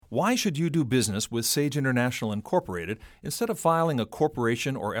Why should you do business with Sage International Incorporated instead of filing a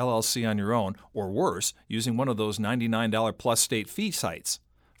corporation or LLC on your own, or worse, using one of those $99 plus state fee sites?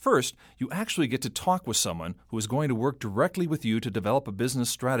 First, you actually get to talk with someone who is going to work directly with you to develop a business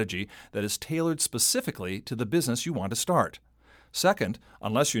strategy that is tailored specifically to the business you want to start. Second,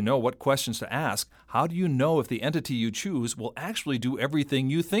 unless you know what questions to ask, how do you know if the entity you choose will actually do everything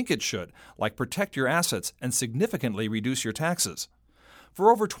you think it should, like protect your assets and significantly reduce your taxes? For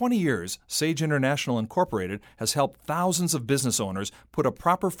over 20 years, Sage International Incorporated has helped thousands of business owners put a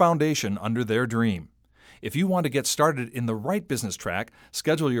proper foundation under their dream. If you want to get started in the right business track,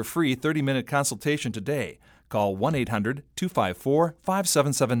 schedule your free 30-minute consultation today. Call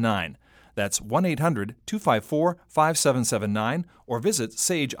 1-800-254-5779. That's 1-800-254-5779 or visit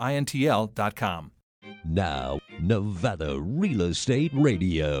sageintl.com. Now, Nevada Real Estate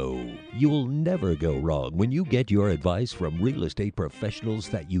Radio. You'll never go wrong when you get your advice from real estate professionals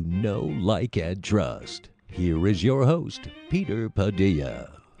that you know, like, and trust. Here is your host, Peter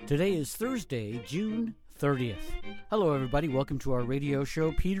Padilla. Today is Thursday, June 30th. Hello, everybody. Welcome to our radio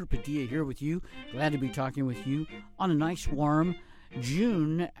show. Peter Padilla here with you. Glad to be talking with you on a nice, warm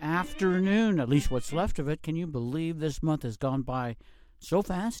June afternoon, at least what's left of it. Can you believe this month has gone by so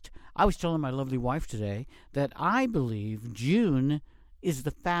fast? I was telling my lovely wife today that I believe June is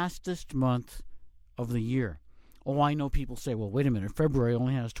the fastest month of the year. Oh, I know people say, well, wait a minute, February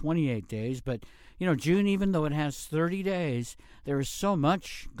only has 28 days, but, you know, June, even though it has 30 days, there is so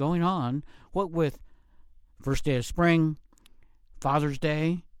much going on, what with first day of spring, Father's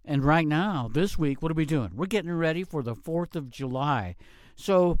Day, and right now, this week, what are we doing? We're getting ready for the 4th of July.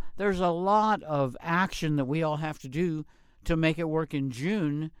 So there's a lot of action that we all have to do to make it work in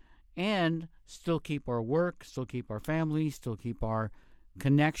June and still keep our work, still keep our family, still keep our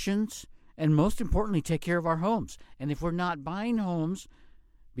connections, and most importantly, take care of our homes. And if we're not buying homes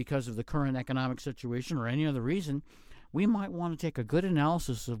because of the current economic situation or any other reason, we might want to take a good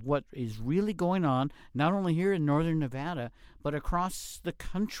analysis of what is really going on, not only here in northern Nevada, but across the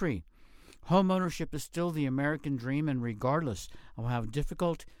country. Home ownership is still the American dream, and regardless of how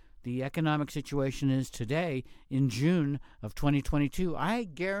difficult the economic situation is today in June of 2022, I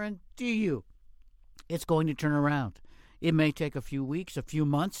guarantee you it's going to turn around. It may take a few weeks, a few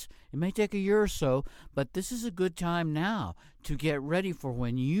months, it may take a year or so, but this is a good time now to get ready for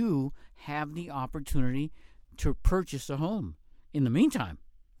when you have the opportunity to purchase a home. In the meantime,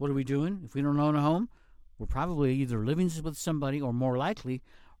 what are we doing? If we don't own a home, we're probably either living with somebody or more likely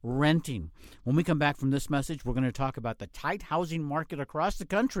renting. When we come back from this message, we're going to talk about the tight housing market across the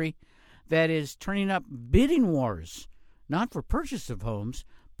country that is turning up bidding wars, not for purchase of homes,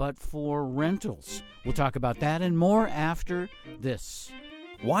 but for rentals. We'll talk about that and more after this.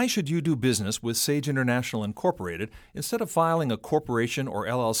 Why should you do business with Sage International Incorporated instead of filing a corporation or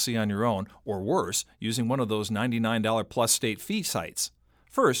LLC on your own, or worse, using one of those $99 plus state fee sites?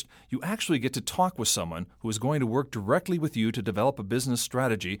 First, you actually get to talk with someone who is going to work directly with you to develop a business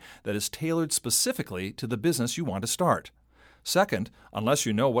strategy that is tailored specifically to the business you want to start. Second, unless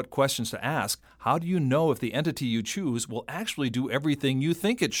you know what questions to ask, how do you know if the entity you choose will actually do everything you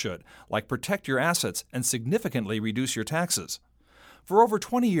think it should, like protect your assets and significantly reduce your taxes? For over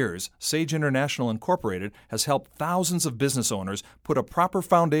 20 years, Sage International Incorporated has helped thousands of business owners put a proper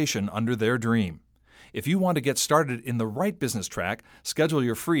foundation under their dream. If you want to get started in the right business track, schedule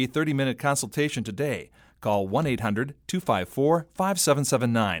your free 30-minute consultation today. Call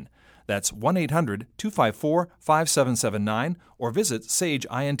 1-800-254-5779. That's 1-800-254-5779 or visit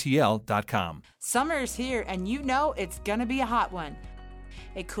sageintl.com. Summer's here, and you know it's going to be a hot one.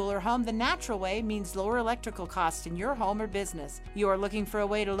 A cooler home the natural way means lower electrical costs in your home or business. You are looking for a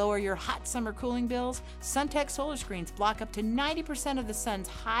way to lower your hot summer cooling bills? SunTech solar screens block up to 90% of the sun's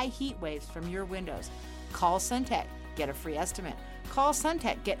high heat waves from your windows. Call SunTech. Get a free estimate. Call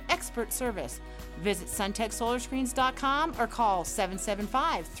SunTech. Get expert service. Visit suntechsolarscreens.com or call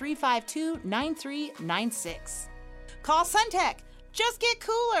 775-352-9396. Call SunTech. Just get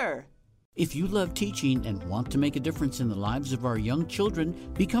cooler. If you love teaching and want to make a difference in the lives of our young children,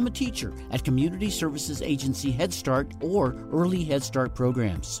 become a teacher at Community Services Agency Head Start or Early Head Start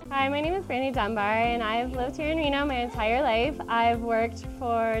programs. Hi, my name is Brandy Dunbar, and I've lived here in Reno my entire life. I've worked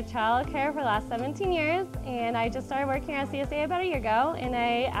for child care for the last 17 years, and I just started working at CSA about a year ago, and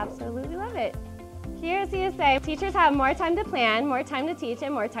I absolutely love it. Here at CSA, teachers have more time to plan, more time to teach,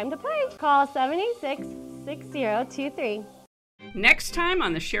 and more time to play. Call 786-6023. Next time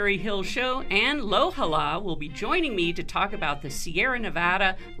on the Sherry Hill Show, Ann Lohala will be joining me to talk about the Sierra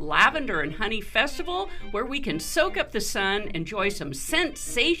Nevada Lavender and Honey Festival, where we can soak up the sun, enjoy some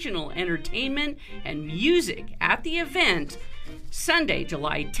sensational entertainment and music at the event. Sunday,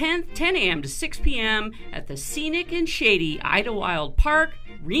 July 10th, 10 a.m. to 6 p.m. at the scenic and shady Idlewild Park,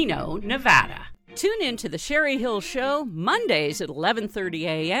 Reno, Nevada. Tune in to the Sherry Hill Show Mondays at 11:30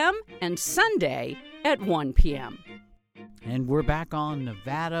 a.m. and Sunday at 1 p.m. And we're back on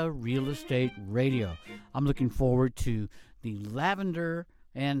Nevada Real Estate Radio. I'm looking forward to the Lavender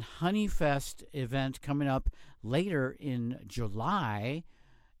and Honey Fest event coming up later in July,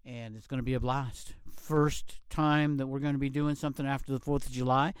 and it's going to be a blast. First time that we're going to be doing something after the 4th of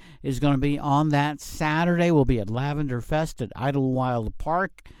July is going to be on that Saturday. We'll be at Lavender Fest at Idlewild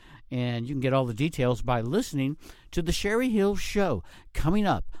Park, and you can get all the details by listening to the Sherry Hill Show coming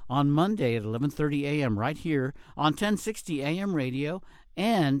up on Monday at 11:30 a.m. right here on 1060 AM radio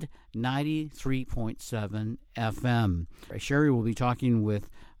and 93.7 FM. Sherry will be talking with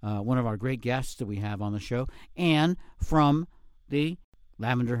one of our great guests that we have on the show, Ann from the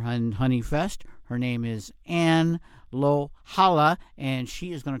Lavender and Honey Fest. Her name is Ann Lohala, and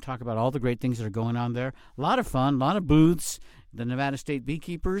she is going to talk about all the great things that are going on there. A lot of fun, a lot of booths. The Nevada State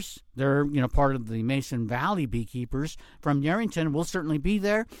Beekeepers, they're part of the Mason Valley Beekeepers from Yerington. We'll certainly be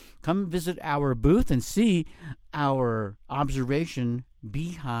there. Come visit our booth and see our observation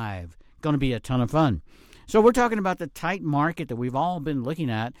beehive. Going to be a ton of fun. So we're talking about the tight market that we've all been looking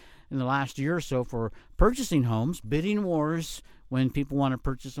at in the last year or so for purchasing homes, bidding wars. When people want to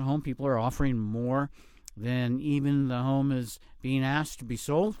purchase a home, people are offering more than even the home is being asked to be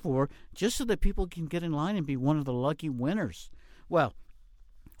sold for, just so that people can get in line and be one of the lucky winners. Well,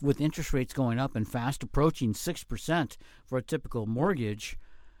 with interest rates going up and fast approaching 6% for a typical mortgage,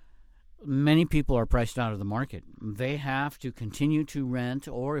 many people are priced out of the market. They have to continue to rent,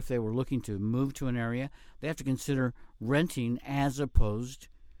 or if they were looking to move to an area, they have to consider renting as opposed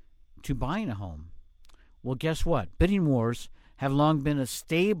to buying a home. Well, guess what? Bidding wars have long been a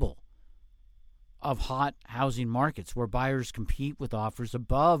staple of hot housing markets where buyers compete with offers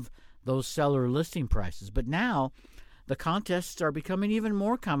above those seller listing prices. But now, the contests are becoming even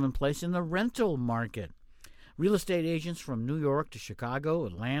more commonplace in the rental market. Real estate agents from New York to Chicago,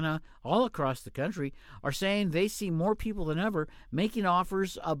 Atlanta, all across the country are saying they see more people than ever making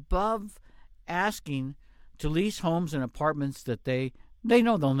offers above asking to lease homes and apartments that they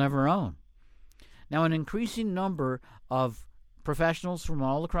know they'll never own. Now, an increasing number of professionals from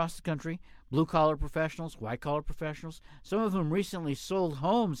all across the country, blue-collar professionals, white-collar professionals, some of whom recently sold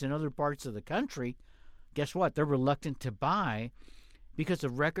homes in other parts of the country, guess what? They're reluctant to buy because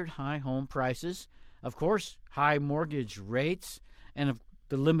of record-high home prices, of course, high mortgage rates, and of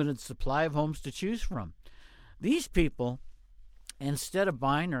the limited supply of homes to choose from. These people, instead of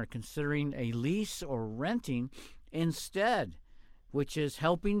buying, are considering a lease or renting instead, which is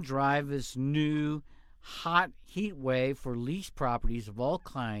helping drive this new hot heat wave for lease properties of all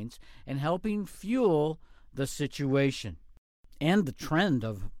kinds and helping fuel the situation and the trend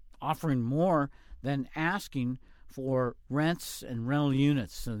of offering more than asking for rents and rental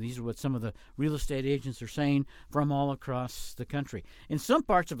units. So these are what some of the real estate agents are saying from all across the country. In some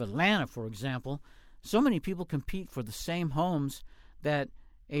parts of Atlanta, for example, so many people compete for the same homes that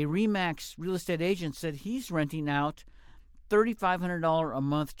a RE/MAX real estate agent said he's renting out $3,500 a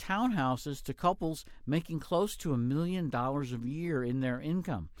month townhouses to couples making close to $1 million a year in their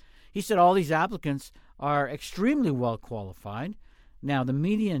income. He said all these applicants are extremely well qualified. Now, the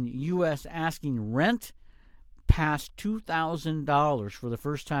median U.S. asking rent passed $2,000 for the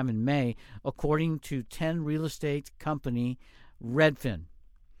first time in May, according to 10 real estate company Redfin.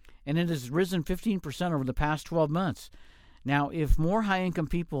 And it has risen 15% over the past 12 months. Now, if more high-income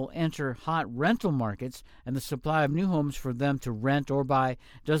people enter hot rental markets and the supply of new homes for them to rent or buy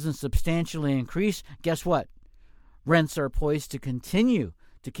doesn't substantially increase, guess what? Rents are poised to continue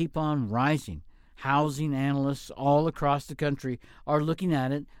to keep on rising. Housing analysts all across the country are looking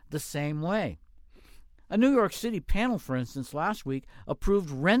at it the same way. A New York City panel, for instance, last week approved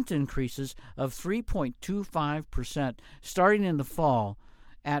rent increases of 3.25% starting in the fall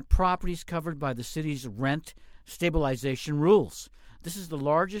at properties covered by the city's rent stabilization rules. This is the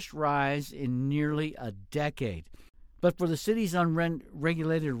largest rise in nearly a decade. But for the city's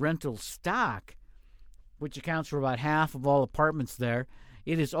unregulated rental stock, which accounts for about half of all apartments there,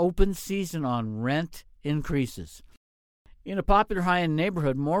 it is open season on rent increases. In a popular high-end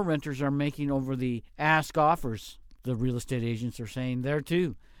neighborhood, more renters are making over the ask offers, the real estate agents are saying there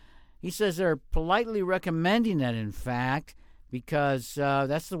too. He says they're politely recommending that, in fact, because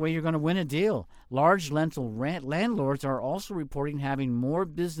that's the way you're going to win a deal. Large rental landlords are also reporting having more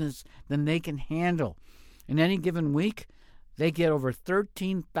business than they can handle. In any given week, they get over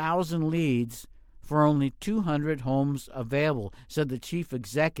 13,000 leads for only 200 homes available, said the chief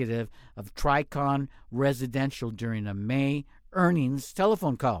executive of Tricon Residential during a May earnings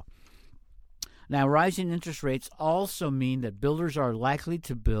telephone call. Now, rising interest rates also mean that builders are likely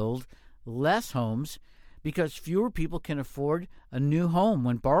to build less homes because fewer people can afford a new home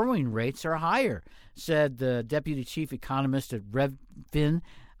when borrowing rates are higher, said the deputy chief economist at Redfin.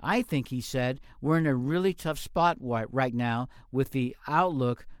 I think, he said, we're in a really tough spot right now with the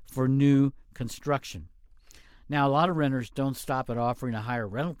outlook for new construction. Now, a lot of renters don't stop at offering a higher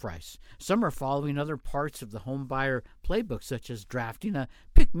rental price. Some are following other parts of the home buyer playbook, such as drafting a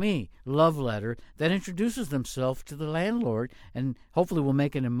pick-me love letter that introduces themselves to the landlord and hopefully will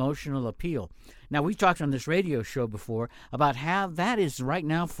make an emotional appeal. Now, we talked on this radio show before about how that is right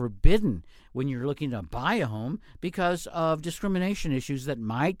now forbidden when you're looking to buy a home because of discrimination issues that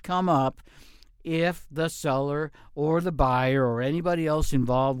might come up if the seller or the buyer or anybody else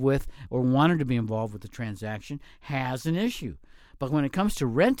involved with or wanted to be involved with the transaction has an issue. But when it comes to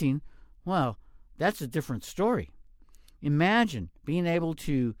renting, well, that's a different story. Imagine being able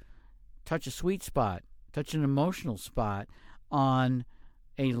to touch a sweet spot, touch an emotional spot on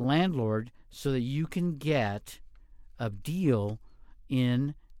a landlord so that you can get a deal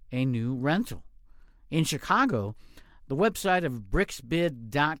in a new rental. In Chicago, the website of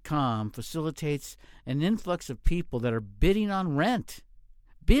bricksbid.com facilitates an influx of people that are bidding on rent.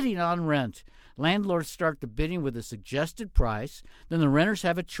 Landlords start the bidding with a suggested price. Then the renters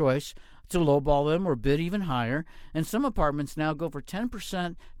have a choice to lowball them or bid even higher. And some apartments now go for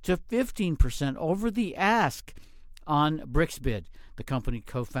 10% to 15% over the ask on BricksBid, the company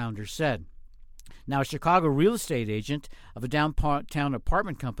co-founder said. Now, a Chicago real estate agent of a downtown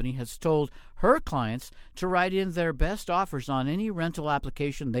apartment company has told her clients to write in their best offers on any rental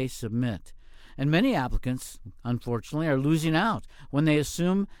application they submit. And many applicants, unfortunately, are losing out when they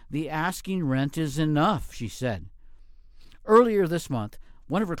assume the asking rent is enough, she said. Earlier this month,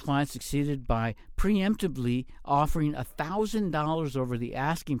 one of her clients succeeded by preemptively offering $1,000 over the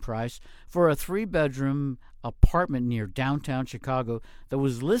asking price for a 3-bedroom apartment near downtown Chicago that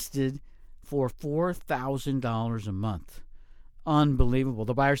was listed for $4,000 a month. Unbelievable.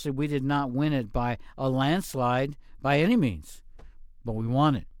 The buyer said, we did not win it by a landslide by any means, but we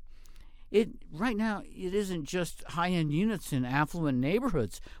won it. Right now, it isn't just high-end units in affluent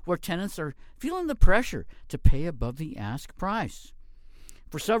neighborhoods where tenants are feeling the pressure to pay above the ask price.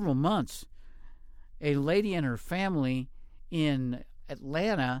 For several months, a lady and her family in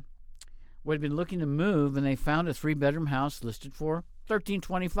Atlanta had been looking to move, and they found a 3-bedroom house listed for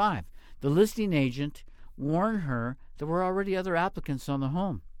 $1,325. The listing agent warned her there were already other applicants on the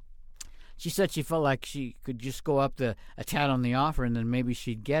home. She said she felt like she could just go up a tad on the offer and then maybe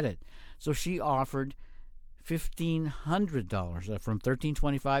she'd get it. So she offered $1,500, from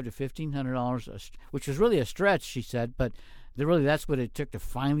 $1,325 to $1,500, which was really a stretch, she said, but that's what it took to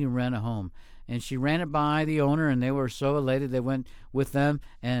finally rent a home. And she ran it by the owner, and they were so elated. They went with them,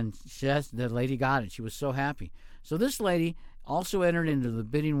 and the lady got it. She was so happy. So this lady also entered into the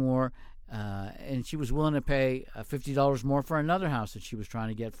bidding war, and she was willing to pay $50 more for another house that she was trying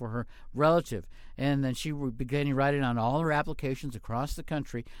to get for her relative. And then she began writing on all her applications across the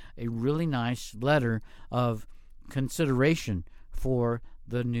country a really nice letter of consideration for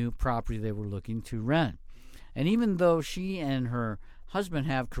the new property they were looking to rent. And even though she and her husband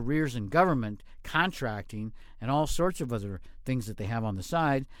have careers in government, contracting, and all sorts of other things that they have on the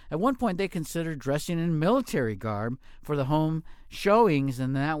side, at one point they considered dressing in military garb for the home showings,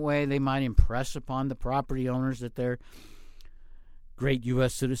 and that way they might impress upon the property owners that they're great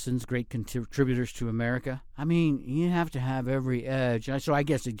U.S. citizens, great contributors to America. I mean, you have to have every edge. So I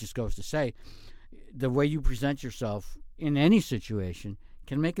guess it just goes to say, the way you present yourself in any situation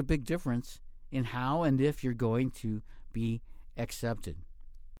can make a big difference in how and if you're going to be accepted.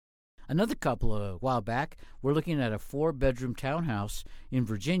 Another couple a while back, we're looking at a 4-bedroom townhouse in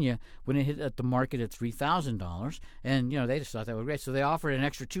Virginia when it hit at the market at $3,000, and they just thought that was great. So they offered an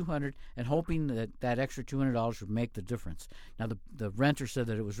extra $200, and hoping that extra $200 would make the difference. Now the renter said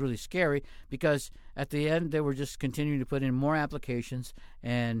that it was really scary because at the end they were just continuing to put in more applications,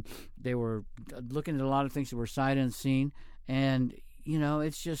 and they were looking at a lot of things that were sight unseen, and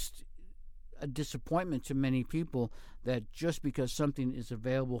it's just a disappointment to many people that just because something is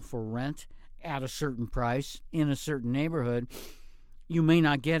available for rent at a certain price in a certain neighborhood, you may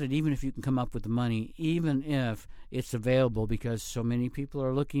not get it, even if you can come up with the money, even if it's available, because so many people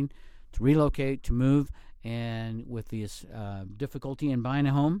are looking to relocate, to move, and with this difficulty in buying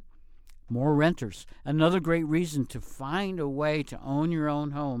a home, more renters. Another great reason to find a way to own your own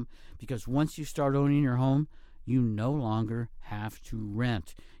home, because once you start owning your home, you no longer have to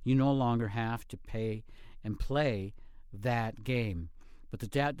rent. You no longer have to pay and play that game. But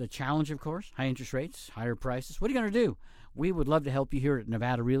the challenge, of course, high interest rates, higher prices. What are you going to do We would love to help you here at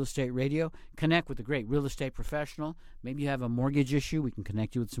Nevada Real Estate Radio. Connect with a great real estate professional. Maybe you have a mortgage issue. We can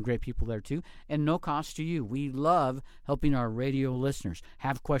connect you with some great people there too. And no cost to you. We love helping our radio listeners.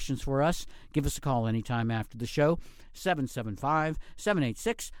 Have questions for us? Give us a call anytime after the show.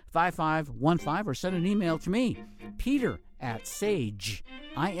 775-786-5515 or send an email to me,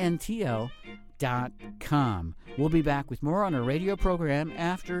 peter@sageintl.com. We'll be back with more on our radio program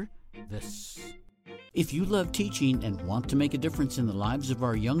after this. If you love teaching and want to make a difference in the lives of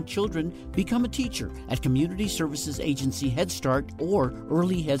our young children, become a teacher at Community Services Agency Head Start or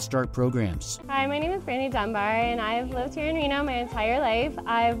Early Head Start programs. Hi, my name is Brandy Dunbar, and I've lived here in Reno my entire life.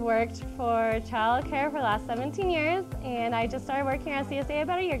 I've worked for child care for the last 17 years, and I just started working at CSA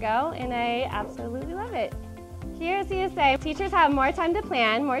about a year ago, and I absolutely love it. Here at CSA, teachers have more time to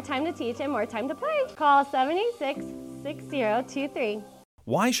plan, more time to teach, and more time to play. Call 786-6023.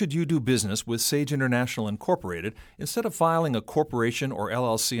 Why should you do business with Sage International Incorporated instead of filing a corporation or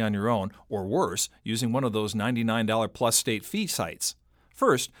LLC on your own, or worse, using one of those $99 plus state fee sites?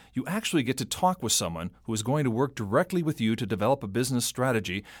 First, you actually get to talk with someone who is going to work directly with you to develop a business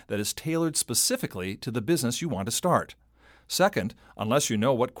strategy that is tailored specifically to the business you want to start. Second, unless you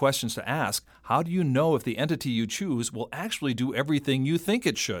know what questions to ask, how do you know if the entity you choose will actually do everything you think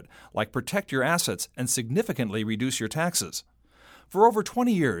it should, like protect your assets and significantly reduce your taxes? For over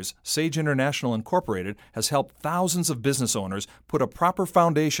 20 years, Sage International Incorporated has helped thousands of business owners put a proper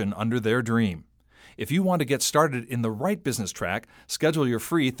foundation under their dream. If you want to get started in the right business track, schedule your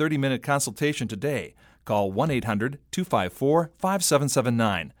free 30-minute consultation today. Call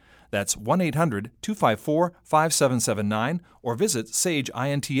 1-800-254-5779. That's 1-800-254-5779 or visit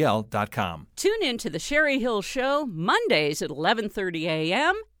sageintl.com. Tune in to the Sherry Hill Show Mondays at 11:30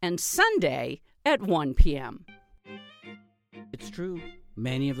 a.m. and Sunday at 1 p.m. It's true.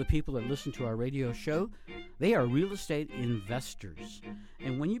 Many of the people that listen to our radio show, they are real estate investors.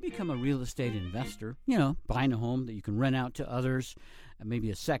 And when you become a real estate investor, buying a home that you can rent out to others, maybe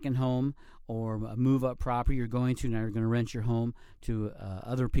a second home or a move-up property you're going to, now you're going to rent your home to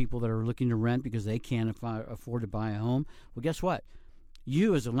other people that are looking to rent because they can't afford to buy a home. Well, guess what?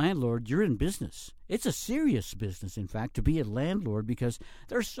 You as a landlord, you're in business. It's a serious business, in fact, to be a landlord because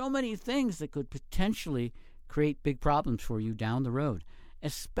there are so many things that could potentially create big problems for you down the road,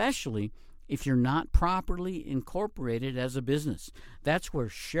 especially if you're not properly incorporated as a business. That's where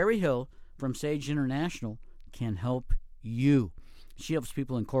Sherry Hill from Sage International can help you. She helps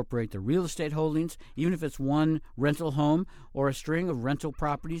people incorporate their real estate holdings, even if it's one rental home or a string of rental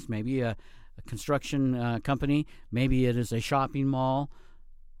properties, maybe a construction company, maybe it is a shopping mall,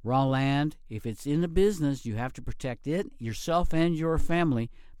 raw land. If it's in the business, you have to protect it, yourself, and your family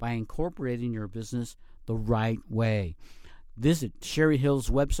by incorporating your business the right way. Visit Sherry Hill's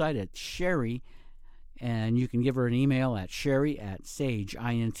website at Sherry, and you can give her an email at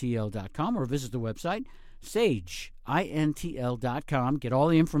sherry@sageintl.com or visit the website sageintl.com. Get all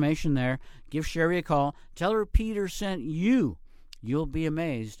the information there. Give Sherry a call. Tell her Peter sent you. You'll be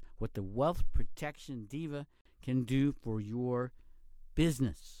amazed what the Wealth Protection Diva can do for your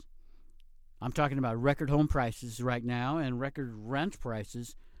business. I'm talking about record home prices right now and record rent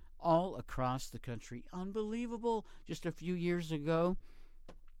prices all across the country. Unbelievable. Just a few years ago,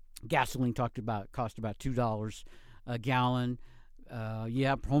 gasoline cost about $2 a gallon.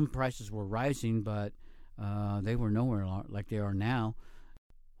 Home prices were rising, but they were nowhere like they are now.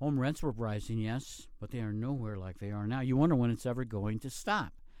 Home rents were rising, yes, but they are nowhere like they are now. You wonder when it's ever going to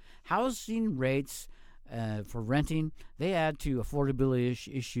stop. Housing rates for renting, they add to affordability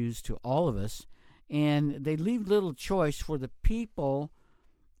issues to all of us, and they leave little choice for the people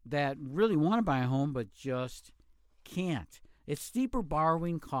that really want to buy a home but just can't. It's steeper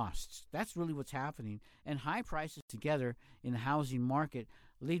borrowing costs. That's really what's happening. And high prices together in the housing market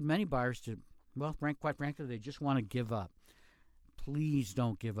lead many buyers to, quite frankly, they just want to give up. Please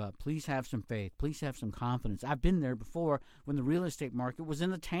don't give up. Please have some faith. Please have some confidence. I've been there before when the real estate market was in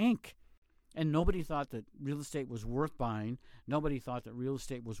the tank. And nobody thought that real estate was worth buying. Nobody thought that real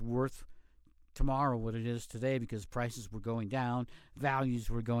estate was worth tomorrow what it is today because prices were going down, values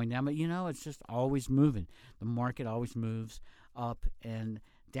were going down. But, it's just always moving. The market always moves up and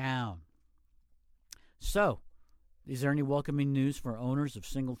down. So, is there any welcoming news for owners of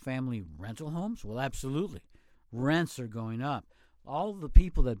single-family rental homes? Well, absolutely. Rents are going up. All of the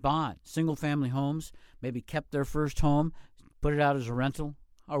people that bought single-family homes, maybe kept their first home, put it out as a rental.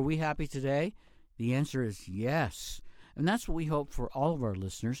 Are we happy today? The answer is yes. And that's what we hope for all of our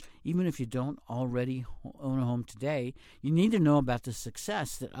listeners. Even if you don't already own a home today, you need to know about the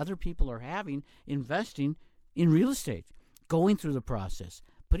success that other people are having investing in real estate, going through the process,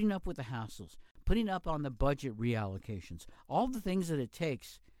 putting up with the hassles, putting up on the budget reallocations, all the things that it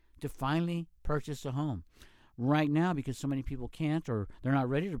takes to finally purchase a home. Right now, because so many people can't or they're not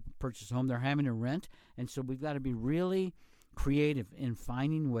ready to purchase a home, they're having to rent. And so we've got to be really creative in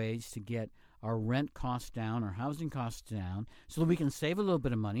finding ways to get our rent costs down, our housing costs down, so that we can save a little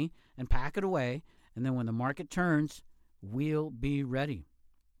bit of money and pack it away. And then when the market turns, we'll be ready.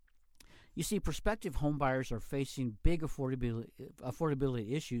 You see, prospective home buyers are facing big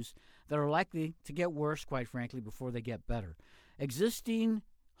affordability issues that are likely to get worse, quite frankly, before they get better. Existing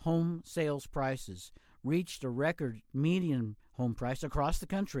home sales prices reached a record median home price across the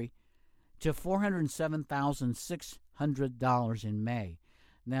country to $407,600 in May.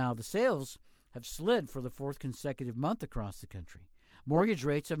 Now, the sales have slid for the fourth consecutive month across the country. Mortgage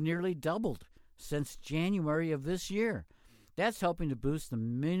rates have nearly doubled since January of this year. That's helping to boost the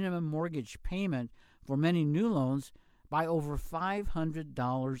minimum mortgage payment for many new loans by over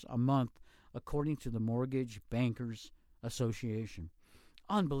 $500 a month, according to the Mortgage Bankers Association.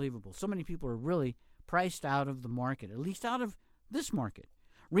 Unbelievable. So many people are really priced out of the market, at least out of this market.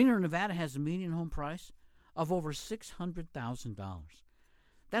 Reno, Nevada has a median home price of over $600,000.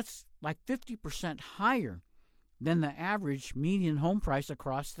 That's like 50% higher than the average median home price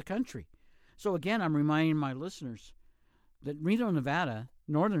across the country. So again, I'm reminding my listeners that Reno, Nevada,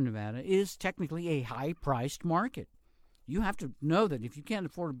 northern Nevada, is technically a high-priced market. You have to know that if you can't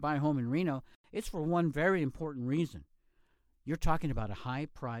afford to buy a home in Reno, it's for one very important reason. You're talking about a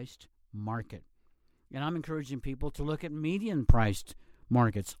high-priced market. And I'm encouraging people to look at median-priced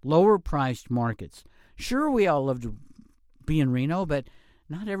markets, lower-priced markets. Sure, we all love to be in Reno, but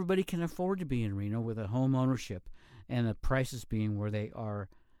not everybody can afford to be in Reno with a home ownership and the prices being where they are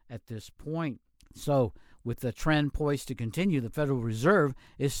at this point. So, with the trend poised to continue, the Federal Reserve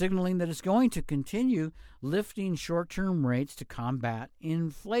is signaling that it's going to continue lifting short-term rates to combat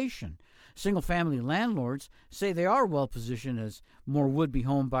inflation. Single-family landlords say they are well-positioned as more would-be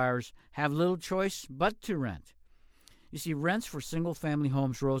home buyers have little choice but to rent. You see, rents for single-family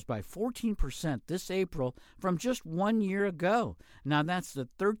homes rose by 14% this April from just 1 year ago. Now, that's the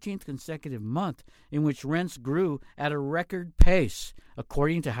 13th consecutive month in which rents grew at a record pace,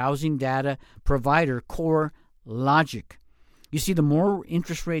 according to housing data provider CoreLogic. You see, the more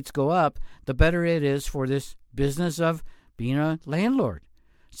interest rates go up, the better it is for this business of being a landlord,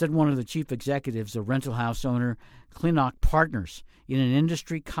 said one of the chief executives of rental house owner Clinock Partners in an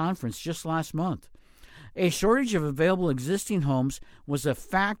industry conference just last month. A shortage of available existing homes was a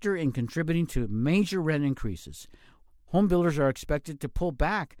factor in contributing to major rent increases. Home builders are expected to pull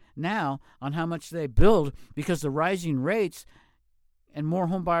back now on how much they build because the rising rates and more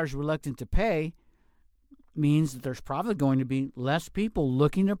home buyers reluctant to pay means that there's probably going to be less people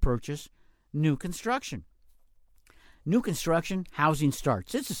looking to purchase new construction. New construction, housing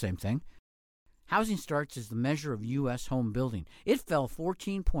starts. It's the same thing. Housing starts is the measure of U.S. home building. It fell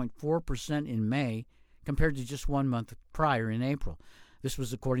 14.4% in May compared to just 1 month prior in April. This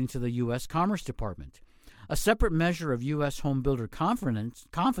was according to the U.S. Commerce Department. A separate measure of U.S. home builder confidence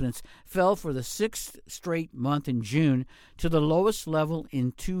fell for the sixth straight month in June to the lowest level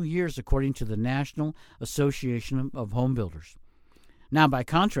in 2 years, according to the National Association of Home Builders. Now, by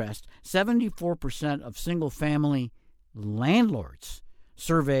contrast, 74% of single-family landlords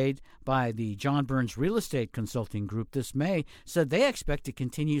surveyed by the John Burns Real Estate Consulting Group this May said they expect to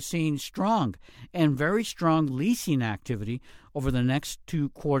continue seeing strong and very strong leasing activity over the next 2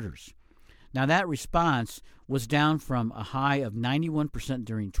 quarters. Now, that response was down from a high of 91%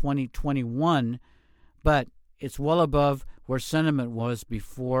 during 2021, but it's well above where sentiment was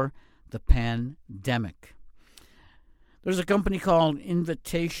before the pandemic. There's a company called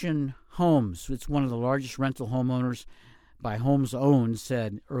Invitation Homes. It's one of the largest rental homeowners by Homes Owned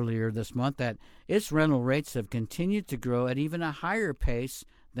said earlier this month that its rental rates have continued to grow at even a higher pace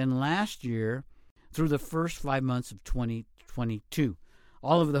than last year through the first 5 months of 2022.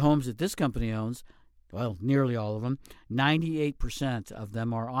 All of the homes that this company owns, well, nearly all of them, 98% of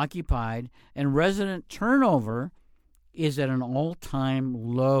them are occupied, and resident turnover is at an all-time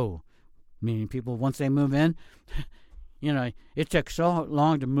low, meaning people, once they move in, it took so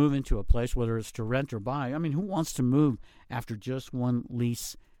long to move into a place, whether it's to rent or buy. I mean, who wants to move after just one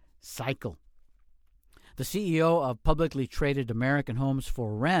lease cycle? The CEO of publicly traded American Homes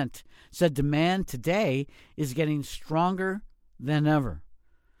for Rent said demand today is getting stronger than ever.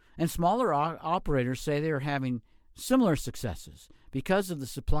 And smaller operators say they are having similar successes. Because of the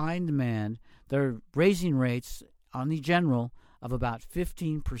supply and demand, they're raising rates on the general of about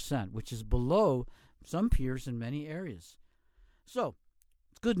 15%, which is below some peers in many areas. So,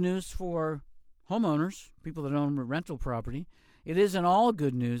 it's good news for homeowners, people that own rental property. It isn't all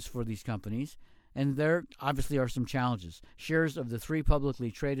good news for these companies And there obviously are some challenges. Shares of the three publicly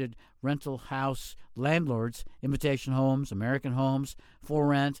traded rental house landlords, Invitation Homes, American Homes, For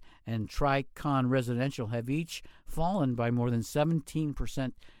Rent, and Tricon Residential, have each fallen by more than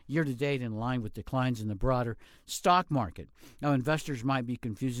 17% year-to-date, in line with declines in the broader stock market. Now, investors might be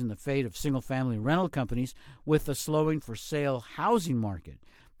confusing the fate of single-family rental companies with the slowing for sale housing market.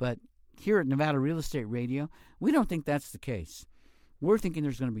 But here at Nevada Real Estate Radio, we don't think that's the case. We're thinking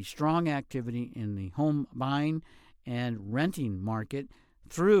there's going to be strong activity in the home buying and renting market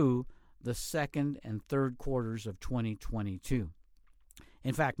through the second and third quarters of 2022.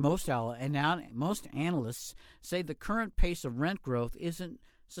 In fact, most analysts say the current pace of rent growth isn't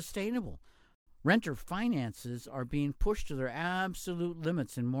sustainable. Renter finances are being pushed to their absolute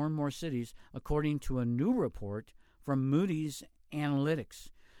limits in more and more cities, according to a new report from Moody's Analytics.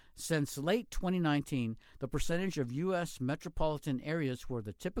 Since late 2019, the percentage of U.S. metropolitan areas where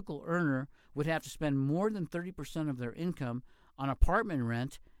the typical earner would have to spend more than 30% of their income on apartment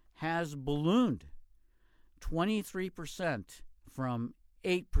rent has ballooned. 23% from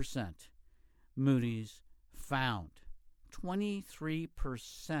 8%, Moody's found.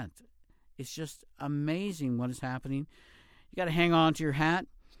 23%. It's just amazing what is happening. You got to hang on to your hat.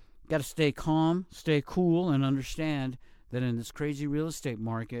 You got to stay calm, stay cool, and understand that in this crazy real estate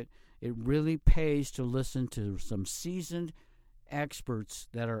market, it really pays to listen to some seasoned experts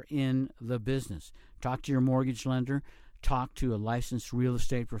that are in the business. Talk to your mortgage lender. Talk to a licensed real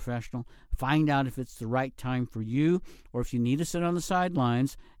estate professional. Find out if it's the right time for you, or if you need to sit on the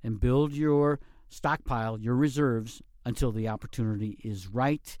sidelines and build your stockpile, your reserves, until the opportunity is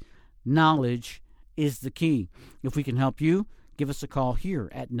right. Knowledge is the key. If we can help you, give us a call here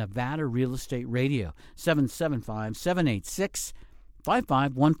at Nevada Real Estate Radio,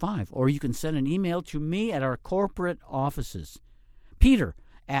 775-786-5515, or you can send an email to me at our corporate offices, Peter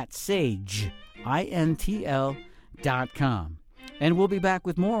at SageINTL.com. And we'll be back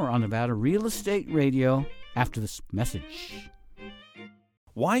with more on Nevada Real Estate Radio after this message.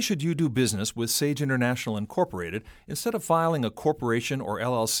 Why should you do business with Sage International Incorporated instead of filing a corporation or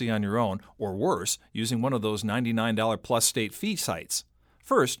LLC on your own, or worse, using one of those $99 plus state fee sites?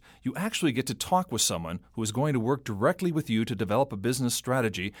 First, you actually get to talk with someone who is going to work directly with you to develop a business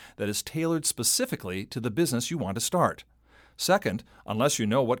strategy that is tailored specifically to the business you want to start. Second, unless you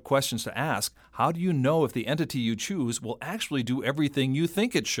know what questions to ask, how do you know if the entity you choose will actually do everything you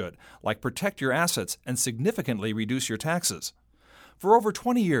think it should, like protect your assets and significantly reduce your taxes? For over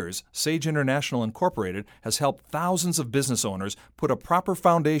 20 years, Sage International Incorporated has helped thousands of business owners put a proper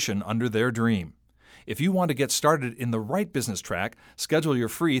foundation under their dream. If you want to get started in the right business track, schedule your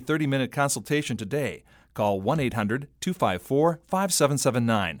free 30-minute consultation today. Call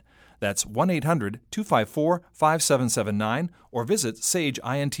 1-800-254-5779. That's 1-800-254-5779, or visit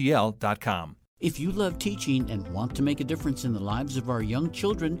SageINTL.com. If you love teaching and want to make a difference in the lives of our young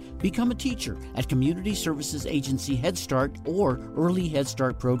children, become a teacher at Community Services Agency Head Start or Early Head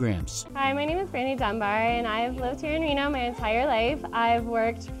Start programs. Hi, my name is Brandy Dunbar, and I've lived here in Reno my entire life. I've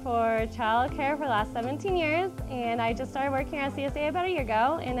worked for child care for the last 17 years, and I just started working at CSA about a year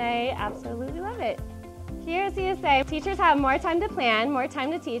ago, and I absolutely love it. Here at CSA, teachers have more time to plan, more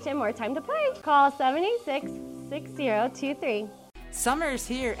time to teach, and more time to play. Call 786-6023. Summer is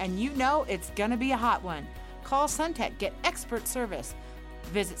here, and you know it's going to be a hot one. Call Suntech, get expert service.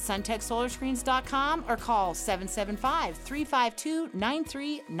 Visit suntechsolarscreens.com or call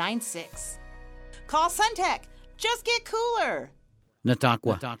 775-352-9396. Call Suntech. Just get cooler.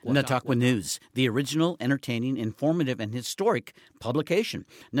 Natakwa News, the original, entertaining, informative, and historic publication.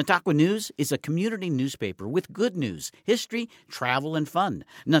 Natakwa News is a community newspaper with good news, history, travel, and fun.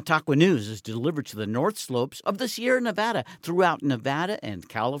 Natakwa News is delivered to the North Slopes of the Sierra Nevada throughout Nevada and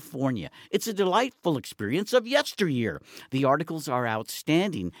California. It's a delightful experience of yesteryear. The articles are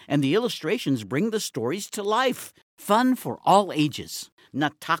outstanding, and the illustrations bring the stories to life. Fun for all ages.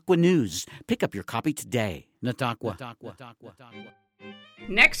 Natakwa News. Pick up your copy today. Natakwa.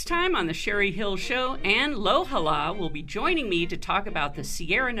 Next time on the Sherry Hill Show, Ann Lohala will be joining me to talk about the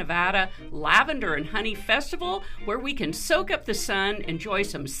Sierra Nevada Lavender and Honey Festival, where we can soak up the sun, enjoy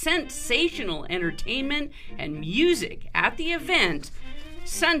some sensational entertainment and music at the event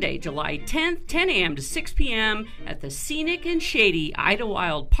Sunday, July 10th, 10 a.m. to 6 p.m. at the scenic and shady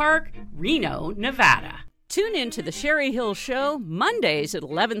Idlewild Park, Reno, Nevada. Tune in to the Sherry Hill Show Mondays at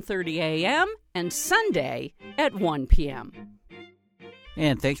 11:30 a.m. and Sunday at 1 p.m.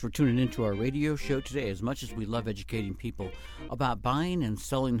 And thanks for tuning into our radio show today. As much as we love educating people about buying and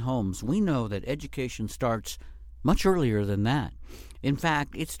selling homes, we know that education starts much earlier than that. In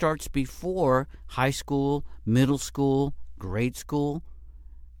fact, it starts before high school, middle school, grade school.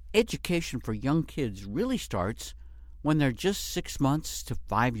 education for young kids really starts when they're just 6 months to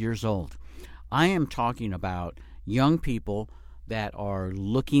 5 years old. I am talking about young people that are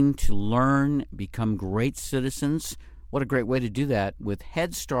looking to learn, become great citizens. What a great way to do that with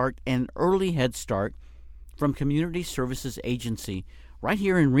Head Start and Early Head Start from Community Services Agency right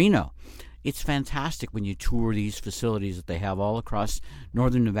here in Reno. It's fantastic when you tour these facilities that they have all across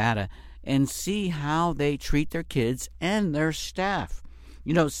northern Nevada and see how they treat their kids and their staff.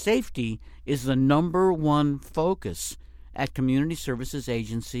 You know, safety is the number one focus at Community Services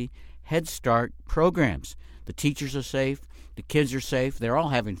Agency Head Start programs. The teachers are safe. The kids are safe. They're all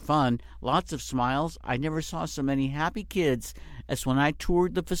having fun. Lots of smiles. I never saw so many happy kids as when I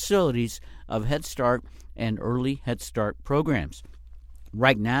toured the facilities of Head Start and Early Head Start programs.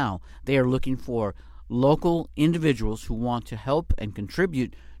 Right now, they are looking for local individuals who want to help and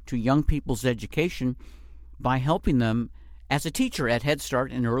contribute to young people's education by helping them as a teacher at Head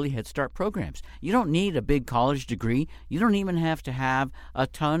Start and Early Head Start programs. You don't need a big college degree. You don't even have to have a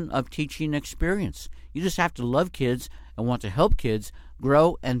ton of teaching experience. You just have to love kids and want to help kids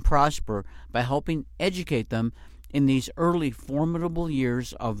grow and prosper by helping educate them in these early formidable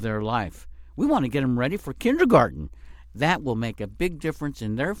years of their life. We want to get them ready for kindergarten. That will make a big difference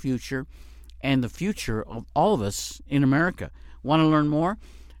in their future and the future of all of us in America. Want to learn more?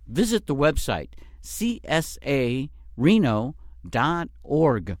 Visit the website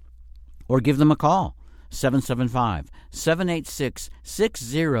csareno.org or give them a call,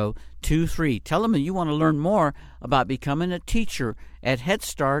 775-786-6023. Tell them that you want to learn more about becoming a teacher at Head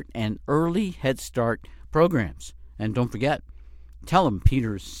Start and Early Head Start programs. And don't forget, tell them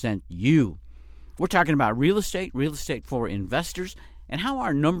Peter sent you. We're talking about real estate for investors, and how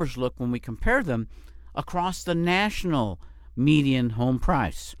our numbers look when we compare them across the national median home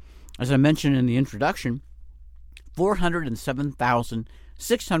price. As I mentioned in the introduction,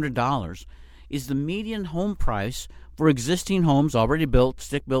 $407,600 is the median home price for existing homes already built,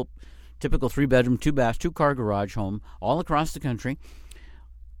 stick-built, typical 3-bedroom, 2-bath, 2-car garage home all across the country.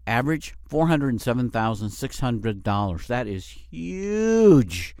 Average $407,600. That is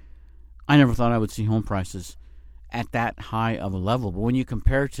huge. I never thought I would see home prices at that high of a level. But when you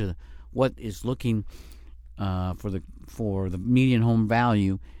compare to what is looking for the median home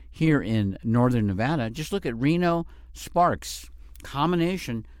value here in northern Nevada, just look at Reno Sparks.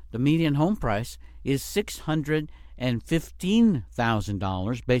 Combination, the median home price is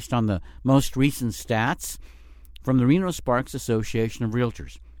 $615,000 based on the most recent stats from the Reno Sparks Association of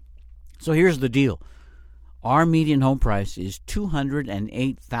Realtors. So here's the deal. Our median home price is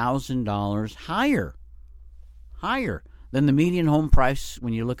 $208,000 higher than the median home price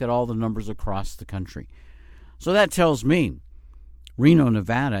when you look at all the numbers across the country. So that tells me Reno,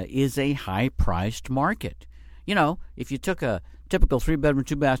 Nevada is a high-priced market. You know, if you took a typical 3-bedroom,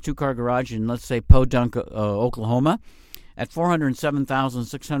 2-bath, 2-car garage in, let's say, Podunk, Oklahoma, at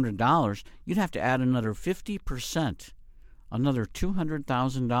 $407,600, you'd have to add another 50%, another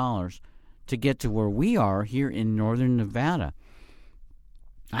 $200,000 to get to where we are here in northern Nevada.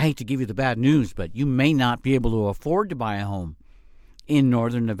 I hate to give you the bad news, but you may not be able to afford to buy a home in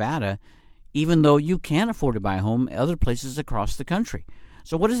northern Nevada, even though you can afford to buy a home other places across the country.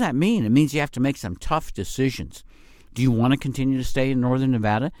 So what does that mean? It means you have to make some tough decisions. Do you want to continue to stay in northern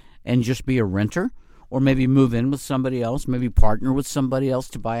Nevada and just be a renter? Or maybe move in with somebody else, maybe partner with somebody else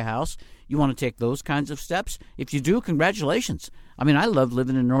to buy a house? You want to take those kinds of steps? If you do, congratulations. I mean, I love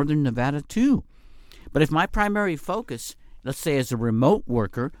living in northern Nevada too. But if my primary focus, let's say as a remote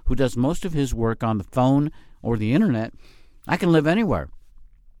worker who does most of his work on the phone or the internet, I can live anywhere.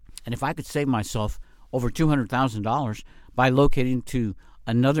 And if I could save myself over $200,000 by locating to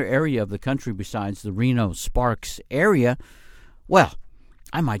another area of the country besides the Reno Sparks area, well,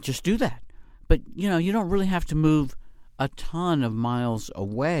 I might just do that. But, you know, you don't really have to move a ton of miles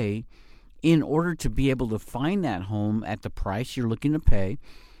away in order to be able to find that home at the price you're looking to pay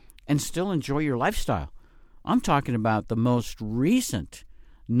and still enjoy your lifestyle. I'm talking about the most recent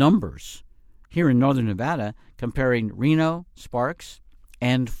numbers here in northern Nevada comparing Reno, Sparks,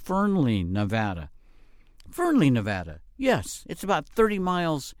 and Fernley, Nevada. Fernley, Nevada, yes, it's about 30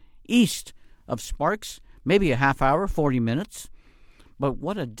 miles east of Sparks, maybe a half hour, 40 minutes. But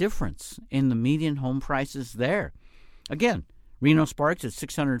what a difference in the median home prices there. Again, Reno Sparks at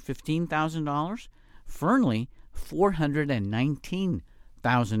 $615,000. Fernley,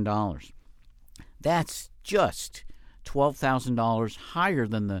 $419,000. That's just $12,000 higher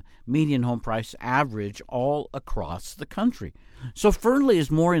than the median home price average all across the country. So Fernley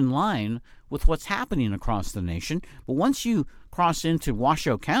is more in line with what's happening across the nation. But once you cross into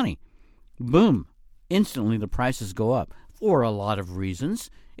Washoe County, boom, instantly the prices go up. For a lot of reasons,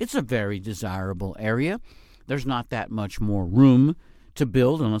 It's a very desirable area. There's not that much more room to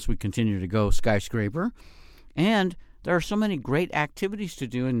build unless we continue to go skyscraper. And there are so many great activities to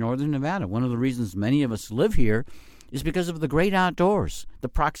do in northern Nevada. One of the reasons many of us live here is because of the great outdoors, the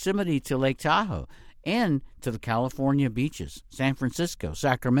proximity to Lake Tahoe and to the California beaches, San Francisco,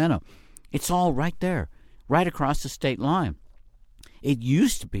 Sacramento. It's all right there, right across the state line. It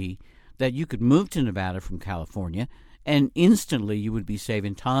used to be that you could move to Nevada from California and instantly you would be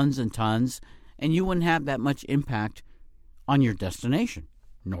saving tons and tons, and you wouldn't have that much impact on your destination,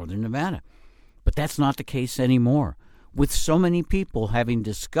 northern Nevada. But that's not the case anymore. With so many people having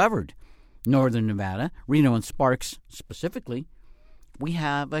discovered northern Nevada, Reno and Sparks specifically, we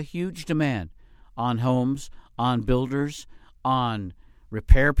have a huge demand on homes, on builders, on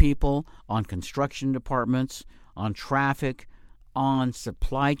repair people, on construction departments, on traffic, on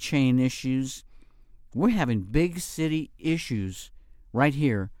supply chain issues. We're having big city issues right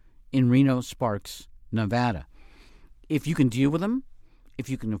here in Reno, Sparks, Nevada. If you can deal with them, if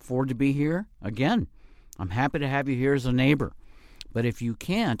you can afford to be here, again, I'm happy to have you here as a neighbor. But if you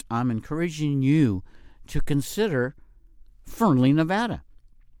can't, I'm encouraging you to consider Fernley, Nevada.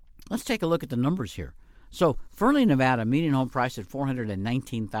 Let's take a look at the numbers here. So Fernley, Nevada, median home price at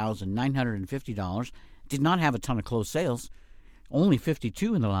 $419,950, did not have a ton of closed sales, only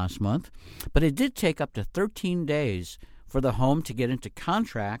 52 in the last month, but it did take up to 13 days for the home to get into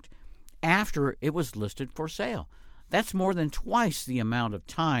contract after it was listed for sale. That's more than twice the amount of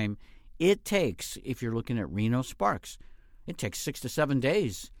time it takes if you're looking at Reno Sparks. It takes 6 to 7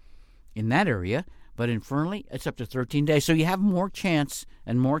 days in that area, but in Fernley, it's up to 13 days. So you have more chance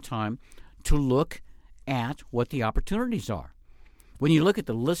and more time to look at what the opportunities are. When you look at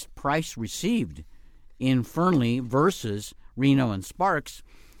the list price received in Fernley versus Reno and Sparks,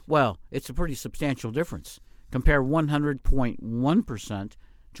 well, it's a pretty substantial difference. Compare 100.1%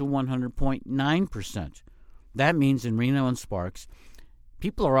 to 100.9%. That means in Reno and Sparks,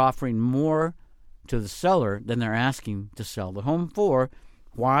 people are offering more to the seller than they're asking to sell the home for.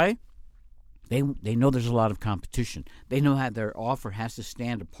 Why? They know there's a lot of competition. They know how their offer has to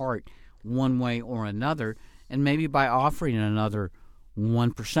stand apart one way or another, and maybe by offering another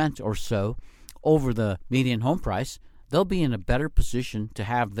 1% or so over the median home price, they'll be in a better position to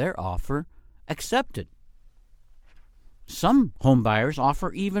have their offer accepted. Some home buyers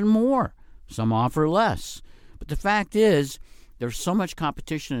offer even more. Some offer less. But the fact is, there's so much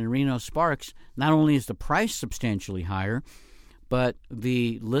competition in Reno Sparks, not only is the price substantially higher, but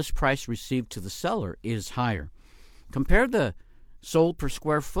the list price received to the seller is higher. Compare the sold per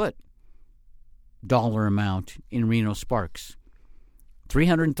square foot dollar amount in Reno Sparks.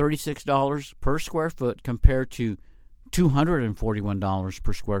 $336 per square foot compared to $241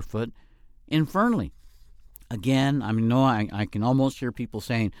 per square foot in Fernley. Again, I can almost hear people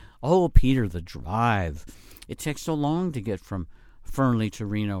saying, "Oh, Peter, the drive. It takes so long to get from Fernley to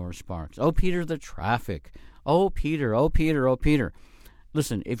Reno or Sparks. Oh, Peter, the traffic. Oh, Peter, oh, Peter, oh, Peter."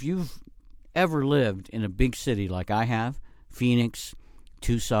 Listen, if you've ever lived in a big city like I have, Phoenix,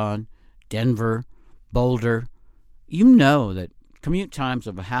 Tucson, Denver, Boulder, you know that commute times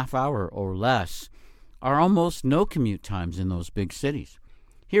of a half hour or less are almost no commute times in those big cities.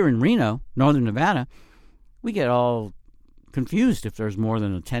 Here in Reno, northern Nevada, we get all confused if there's more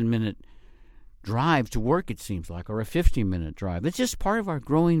than a 10-minute drive to work, it seems like, or a 15-minute drive. It's just part of our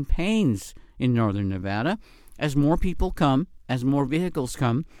growing pains in northern Nevada. As more people come, as more vehicles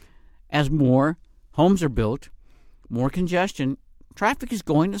come, as more homes are built, more congestion, traffic is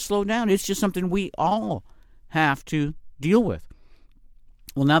going to slow down. It's just something we all have to deal with.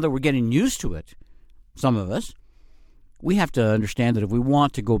 Well, now that we're getting used to it, some of us, we have to understand that if we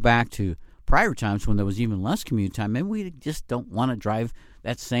want to go back to prior times when there was even less commute time, maybe we just don't want to drive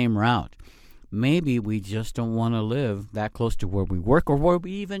that same route. Maybe we just don't want to live that close to where we work or where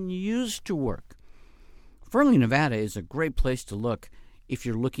we even used to work. Fernley, Nevada is a great place to look if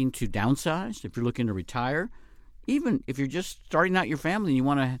you're looking to downsize, if you're looking to retire, even if you're just starting out your family and you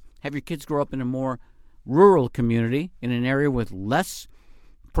want to have your kids grow up in a more rural community in an area with less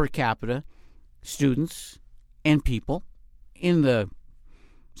per capita students and people in the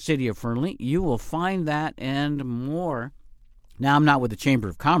city of Fernley. You will find that and more. Now, I'm not with the Chamber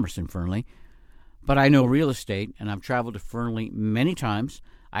of Commerce in Fernley, but I know real estate, and I've traveled to Fernley many times.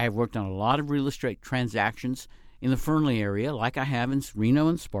 I have worked on a lot of real estate transactions in the Fernley area, like I have in Reno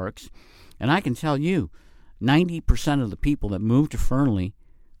and Sparks, and I can tell you, 90% of the people that move to Fernley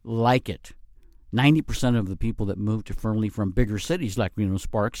like it. 90% of the people that move to Fernley from bigger cities like Reno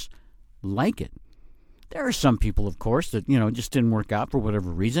Sparks like it. There are some people, of course, that, just didn't work out for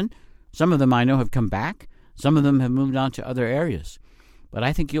whatever reason. Some of them I know have come back. Some of them have moved on to other areas. But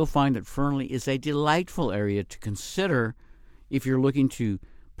I think you'll find that Fernley is a delightful area to consider if you're looking to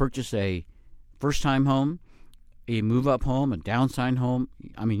purchase a first-time home, a move-up home, a downside home,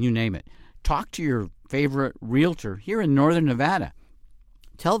 I mean, you name it. Talk to your favorite realtor here in Northern Nevada.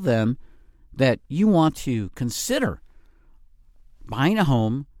 Tell them that you want to consider buying a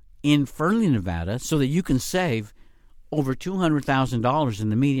home in Fernley, Nevada, so that you can save over $200,000 in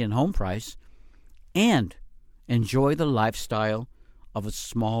the median home price and enjoy the lifestyle of a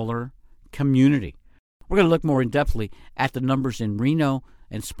smaller community. We're going to look more in-depthly at the numbers in Reno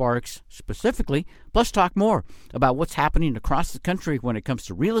and Sparks specifically, plus talk more about what's happening across the country when it comes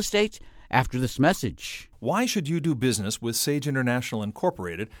to real estate after this message. Why should you do business with Sage International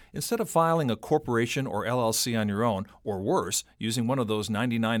Incorporated instead of filing a corporation or LLC on your own, or worse, using one of those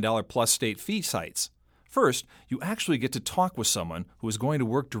 $99 plus state fee sites? First, you actually get to talk with someone who is going to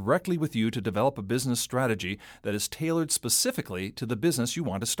work directly with you to develop a business strategy that is tailored specifically to the business you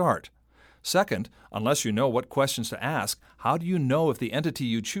want to start. Second, unless you know what questions to ask, how do you know if the entity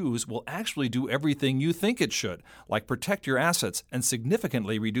you choose will actually do everything you think it should, like protect your assets and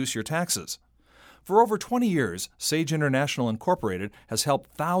significantly reduce your taxes? For over 20 years, Sage International Incorporated has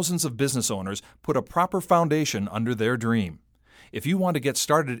helped thousands of business owners put a proper foundation under their dream. If you want to get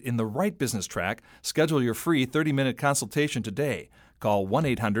started in the right business track, schedule your free 30-minute consultation today. Call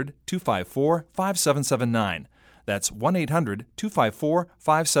 1-800-254-5779. That's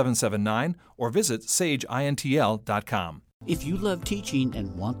 1-800-254-5779 or visit sageintl.com. If you love teaching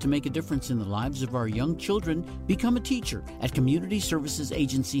and want to make a difference in the lives of our young children, become a teacher at Community Services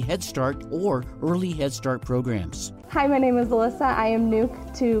Agency Head Start or Early Head Start programs. Hi, my name is Alyssa. I am new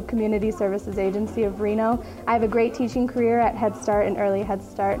to Community Services Agency of Reno. I have a great teaching career at Head Start and Early Head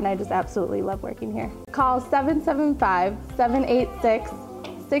Start, and I just absolutely love working here. Call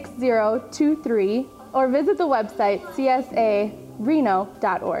 775-786-6023 or visit the website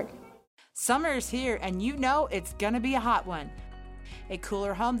csareno.org. Summer's here, and you know it's going to be a hot one. A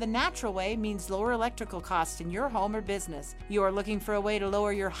cooler home the natural way means lower electrical costs in your home or business. You are looking for a way to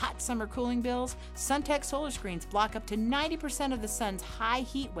lower your hot summer cooling bills? SunTech solar screens block up to 90% of the sun's high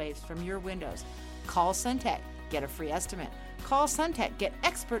heat waves from your windows. Call SunTech, get a free estimate. Call SunTech, get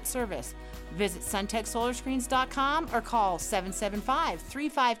expert service. Visit suntechsolarscreens.com or call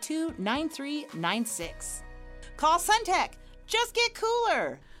 775-352-9396. Call SunTech, just get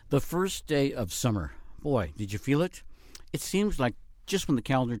cooler. The first day of summer. Boy, did you feel it? It seems like just when the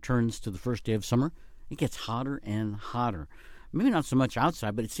calendar turns to the first day of summer, it gets hotter and hotter. Maybe not so much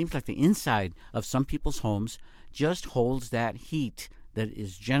outside, but it seems like the inside of some people's homes just holds that heat that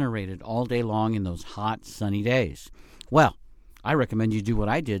is generated all day long in those hot, sunny days. Well, I recommend you do what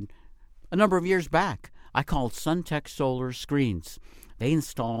I did a number of years back. I called SunTech Solar Screens. They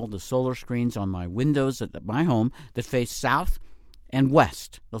installed the solar screens on my windows at my home that face south and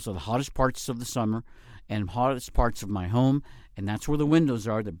west. Those are the hottest parts of the summer and hottest parts of my home, and that's where the windows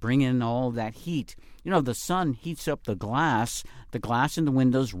are that bring in all that heat. You know, the sun heats up the glass in the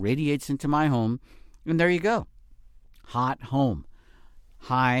windows radiates into my home, and there you go. Hot home.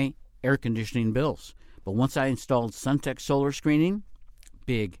 High air conditioning bills. But once I installed SunTech solar screening,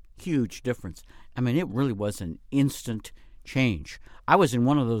 big, huge difference. I mean, it really was an instant change. I was in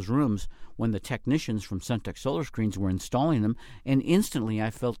one of those rooms when the technicians from SunTech Solar Screens were installing them, and instantly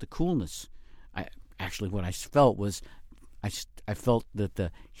I felt the coolness. What I felt was I felt that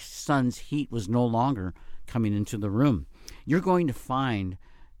the sun's heat was no longer coming into the room. You're going to find,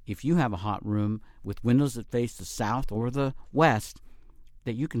 if you have a hot room with windows that face the south or the west,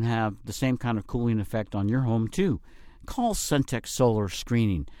 that you can have the same kind of cooling effect on your home too. Call SunTech Solar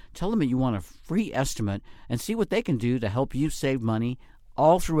Screening. Tell them that you want a free estimate and see what they can do to help you save money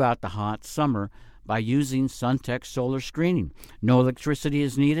all throughout the hot summer by using SunTech Solar Screening. No electricity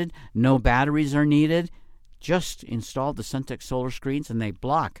is needed. No batteries are needed. Just install the SunTech Solar Screens and they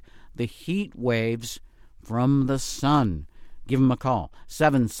block the heat waves from the sun. Give them a call,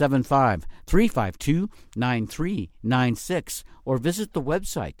 775-352-9396, or visit the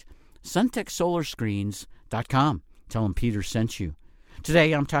website, suntechsolarscreens.com. Tell them Peter sent you.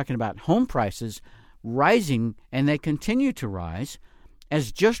 Today I'm talking about home prices rising, and they continue to rise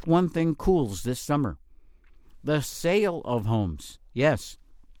as just one thing cools this summer. The sale of homes. Yes,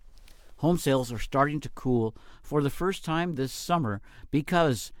 home sales are starting to cool for the first time this summer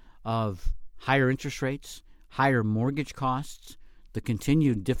because of higher interest rates, higher mortgage costs, the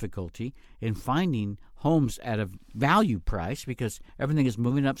continued difficulty in finding homes at a value price because everything is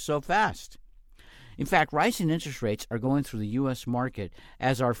moving up so fast. In fact, rising interest rates are going through the U.S. market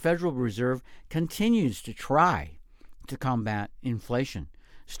as our Federal Reserve continues to try to combat inflation.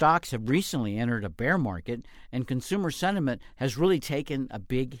 Stocks have recently entered a bear market, and consumer sentiment has really taken a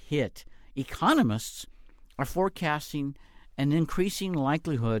big hit. Economists are forecasting an increasing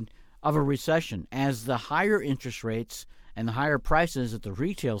likelihood of a recession as the higher interest rates and the higher prices at the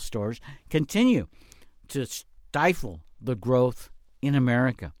retail stores continue to stifle the growth in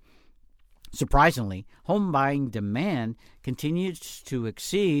America. Surprisingly, home buying demand continues to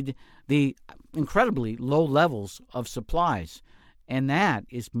exceed the incredibly low levels of supplies, and that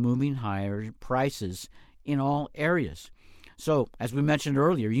is moving higher prices in all areas. So, as we mentioned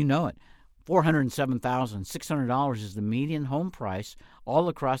earlier, you know it, $407,600 is the median home price all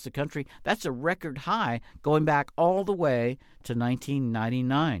across the country. That's a record high going back all the way to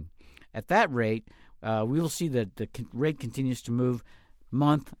 1999. At that rate, we will see that the rate continues to move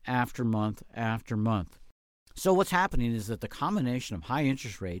month after month after month. So what's happening is that the combination of high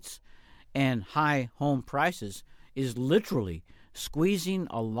interest rates and high home prices is literally squeezing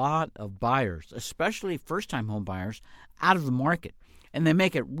a lot of buyers, especially first-time home buyers, out of the market. And they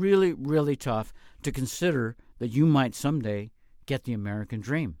make it really, really tough to consider that you might someday get the American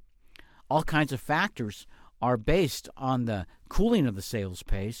dream. All kinds of factors are based on the cooling of the sales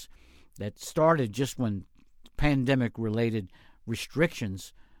pace that started just when pandemic-related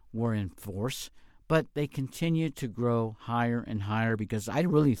restrictions were in force, but they continue to grow higher and higher because I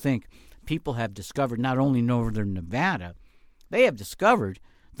really think people have discovered, not only in northern Nevada, they have discovered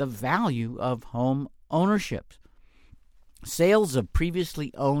the value of home ownership. Sales of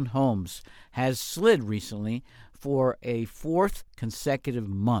previously owned homes has slid recently for a fourth consecutive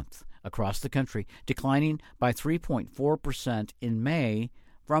month across the country, declining by 3.4% in May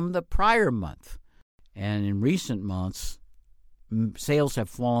from the prior month. And in recent months, sales have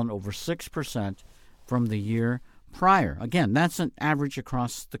fallen over 6% from the year prior. Again, that's an average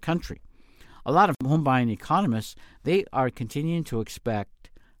across the country. A lot of home buying economists, they are continuing to expect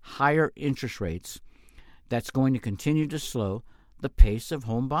higher interest rates that's going to continue to slow the pace of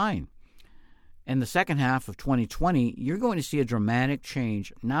home buying. In the second half of 2020, you're going to see a dramatic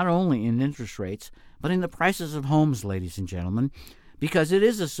change not only in interest rates, but in the prices of homes, ladies and gentlemen, because it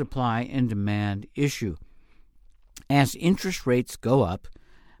is a supply and demand issue. As interest rates go up,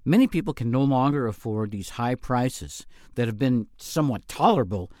 many people can no longer afford these high prices that have been somewhat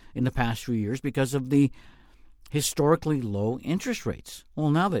tolerable in the past few years because of the historically low interest rates. Well,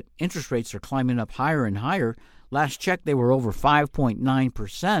 now that interest rates are climbing up higher and higher, last check they were over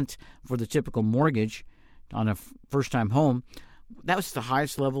 5.9% for the typical mortgage on a first-time home. That was the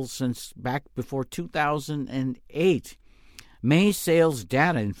highest level since back before 2008. May sales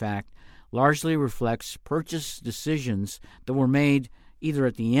data, in fact, largely reflects purchase decisions that were made either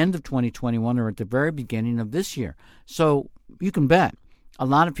at the end of 2021 or at the very beginning of this year. So you can bet a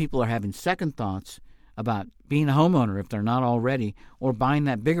lot of people are having second thoughts about being a homeowner if they're not already, or buying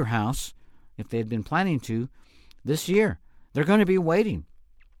that bigger house if they had been planning to this year. They're going to be waiting.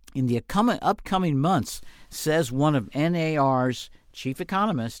 In the upcoming months, says one of NAR's chief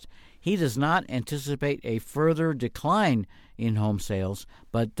economists, he does not anticipate a further decline in home sales,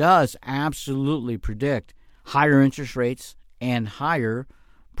 but does absolutely predict higher interest rates and higher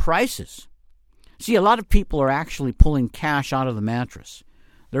prices. See, a lot of people are actually pulling cash out of the mattress.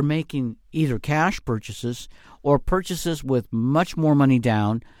 They're making either cash purchases or purchases with much more money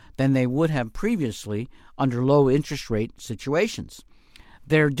down than they would have previously under low interest rate situations.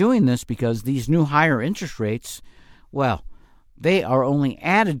 They're doing this because these new higher interest rates, well, they are only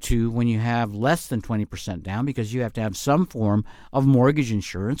added to when you have less than 20% down because you have to have some form of mortgage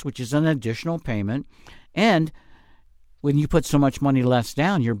insurance, which is an additional payment. And when you put so much money less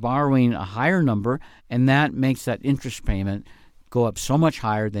down, you're borrowing a higher number, and that makes that interest payment go up so much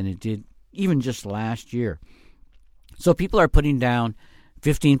higher than it did even just last year. So people are putting down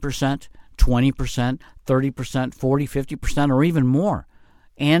 15%, 20%, 30%, 40%, 50%, or even more.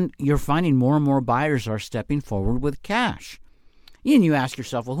 And you're finding more and more buyers are stepping forward with cash. And you ask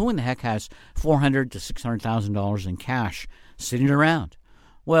yourself, well, who in the heck has $400,000 to $600,000 in cash sitting around?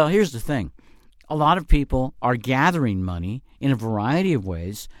 Well, here's the thing. A lot of people are gathering money in a variety of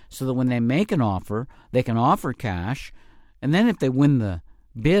ways so that when they make an offer, they can offer cash. And then if they win the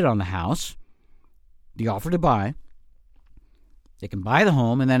bid on the house, the offer to buy, they can buy the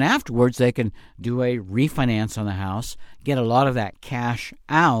home, and then afterwards they can do a refinance on the house, get a lot of that cash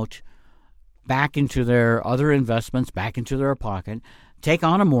out back into their other investments, back into their pocket, take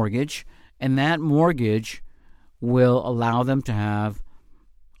on a mortgage, and that mortgage will allow them to have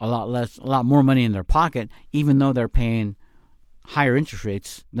a lot more money in their pocket, even though they're paying higher interest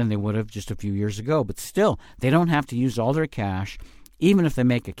rates than they would have just a few years ago. But still, they don't have to use all their cash, even if they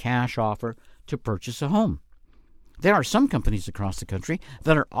make a cash offer to purchase a home. There are some companies across the country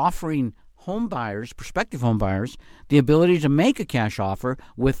that are offering home buyers, prospective home buyers, the ability to make a cash offer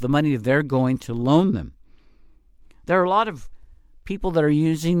with the money they're going to loan them. There are a lot of people that are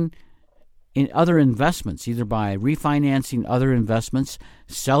using in other investments, either by refinancing other investments,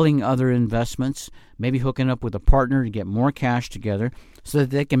 selling other investments, maybe hooking up with a partner to get more cash together so that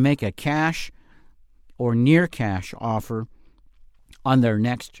they can make a cash or near cash offer on their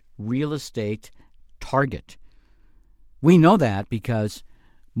next real estate target. We know that because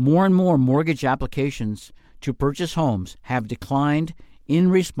more and more mortgage applications to purchase homes have declined in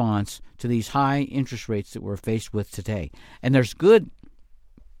response to these high interest rates that we're faced with today. And there's good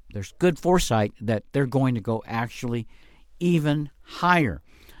foresight that they're going to go actually even higher.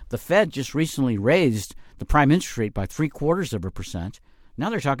 The Fed just recently raised the prime interest rate by 0.75%. Now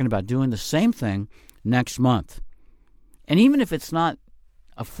they're talking about doing the same thing next month. And even if it's not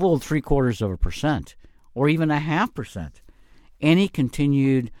a full 0.75% or even 0.5%, any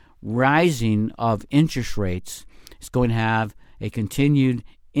continued rising of interest rates is going to have a continued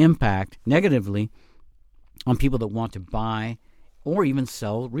impact negatively on people that want to buy or even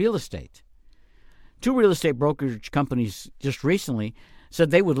sell real estate. 2 real estate brokerage companies just recently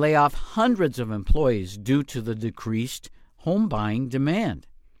said they would lay off hundreds of employees due to the decreased home buying demand.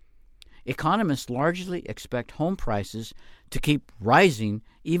 Economists largely expect home prices to keep rising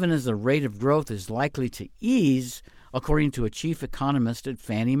even as the rate of growth is likely to ease, according to a chief economist at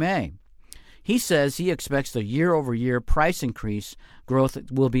Fannie Mae. He says he expects the year-over-year price increase growth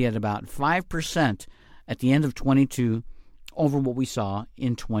will be at about 5% at the end of 22 over what we saw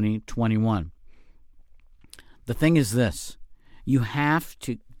in 2021. The thing is this: you have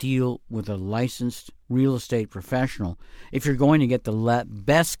to deal with a licensed real estate professional if you're going to get the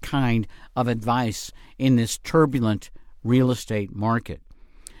best kind of advice in this turbulent real estate market.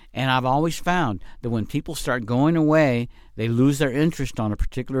 And I've always found that when people start going away, they lose their interest on a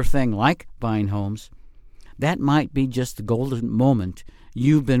particular thing like buying homes. That might be just the golden moment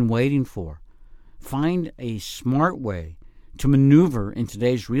you've been waiting for. Find a smart way to maneuver in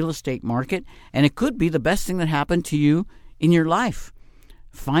today's real estate market, and it could be the best thing that happened to you in your life.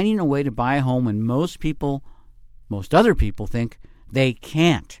 Finding a way to buy a home when most other people think they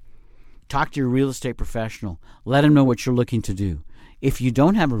can't. Talk to your real estate professional. Let them know what you're looking to do. If you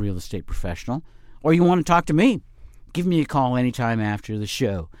don't have a real estate professional or you want to talk to me, give me a call anytime after the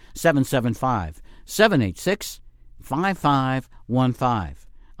show, 775-786-5515.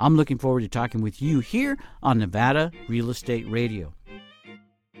 I'm looking forward to talking with you here on Nevada Real Estate Radio.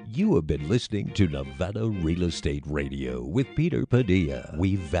 You have been listening to Nevada Real Estate Radio with Peter Padilla.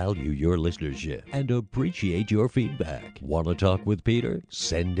 We value your listenership and appreciate your feedback. Want to talk with Peter?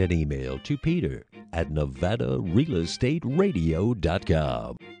 Send an email to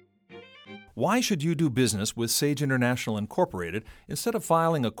peter@nevadarealestateradio.com. Why should you do business with Sage International Incorporated instead of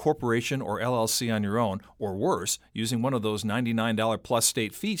filing a corporation or LLC on your own, or worse, using one of those $99 plus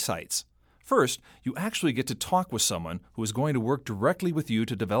state fee sites? First, you actually get to talk with someone who is going to work directly with you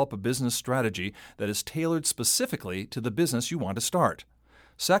to develop a business strategy that is tailored specifically to the business you want to start.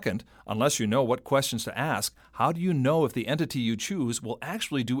 Second, unless you know what questions to ask, how do you know if the entity you choose will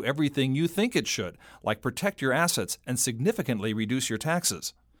actually do everything you think it should, like protect your assets and significantly reduce your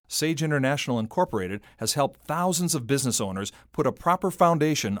taxes? Sage International Incorporated has helped thousands of business owners put a proper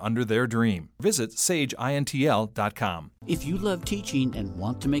foundation under their dream. Visit sageintl.com. If you love teaching and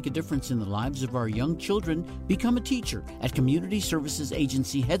want to make a difference in the lives of our young children, become a teacher at Community Services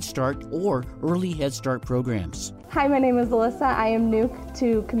Agency Head Start or Early Head Start programs. Hi, my name is Alyssa. I am new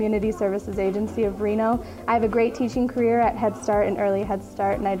to Community Services Agency of Reno. I have a great teaching career at Head Start and Early Head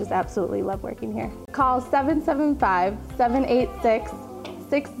Start, and I just absolutely love working here. Call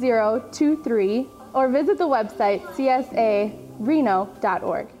 775-786-6023 or visit the website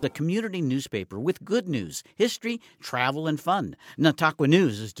csareno.org. The community newspaper with good news, history, travel, and fun. Nautahua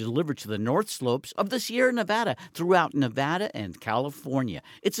News is delivered to the north slopes of the Sierra Nevada throughout Nevada and California.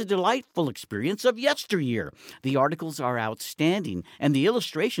 It's a delightful experience of yesteryear. The articles are outstanding, and the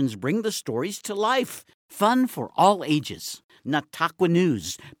illustrations bring the stories to life. Fun for all ages. Nautahua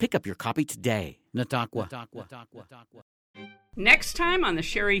News. Pick up your copy today. Nautahua. Next time on the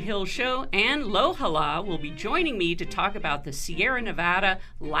Sherry Hill Show, Ann Lohala will be joining me to talk about the Sierra Nevada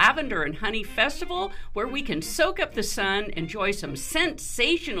Lavender and Honey Festival, where we can soak up the sun, enjoy some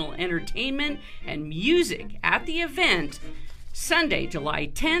sensational entertainment and music at the event Sunday, July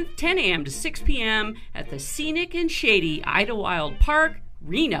 10th, 10 a.m. to 6 p.m. at the scenic and shady Idlewild Park,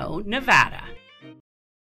 Reno, Nevada.